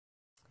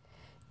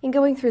In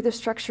going through the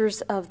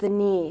structures of the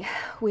knee,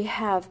 we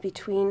have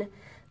between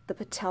the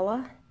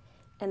patella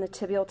and the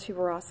tibial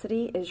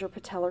tuberosity is your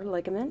patellar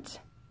ligament.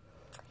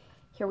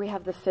 Here we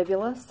have the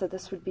fibula, so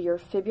this would be your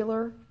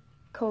fibular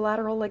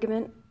collateral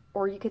ligament,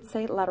 or you could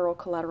say lateral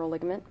collateral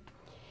ligament.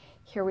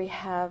 Here we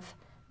have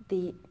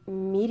the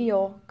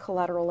medial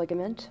collateral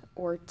ligament,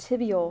 or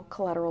tibial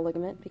collateral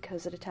ligament,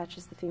 because it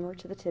attaches the femur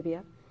to the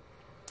tibia.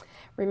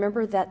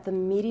 Remember that the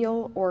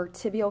medial or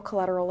tibial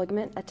collateral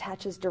ligament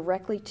attaches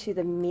directly to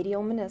the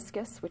medial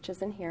meniscus, which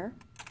is in here.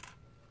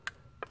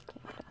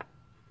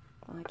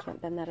 I can't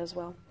bend that as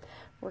well.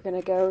 We're going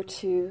to go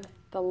to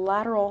the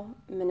lateral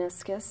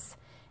meniscus,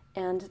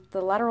 and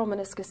the lateral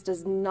meniscus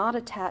does not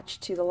attach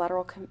to the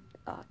lateral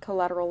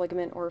collateral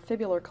ligament or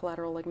fibular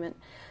collateral ligament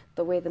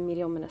the way the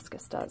medial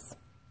meniscus does.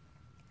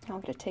 Now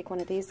I'm going to take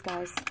one of these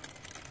guys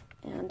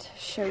and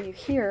show you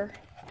here.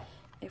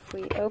 If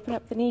we open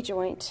up the knee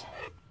joint,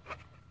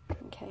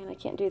 okay, and I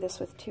can't do this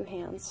with two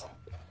hands,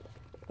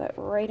 but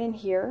right in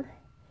here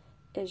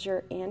is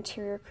your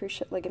anterior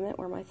cruciate ligament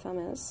where my thumb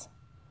is.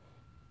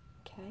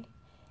 Okay,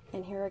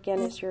 and here again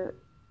is your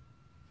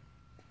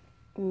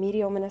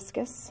medial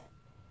meniscus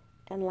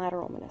and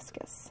lateral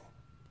meniscus.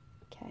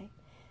 Okay,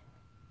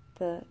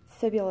 the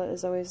fibula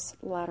is always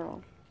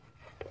lateral.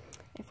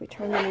 If we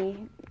turn the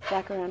knee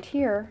back around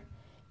here,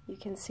 you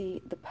can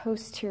see the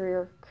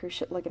posterior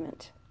cruciate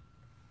ligament,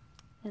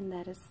 and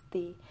that is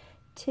the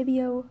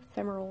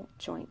tibiofemoral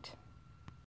joint.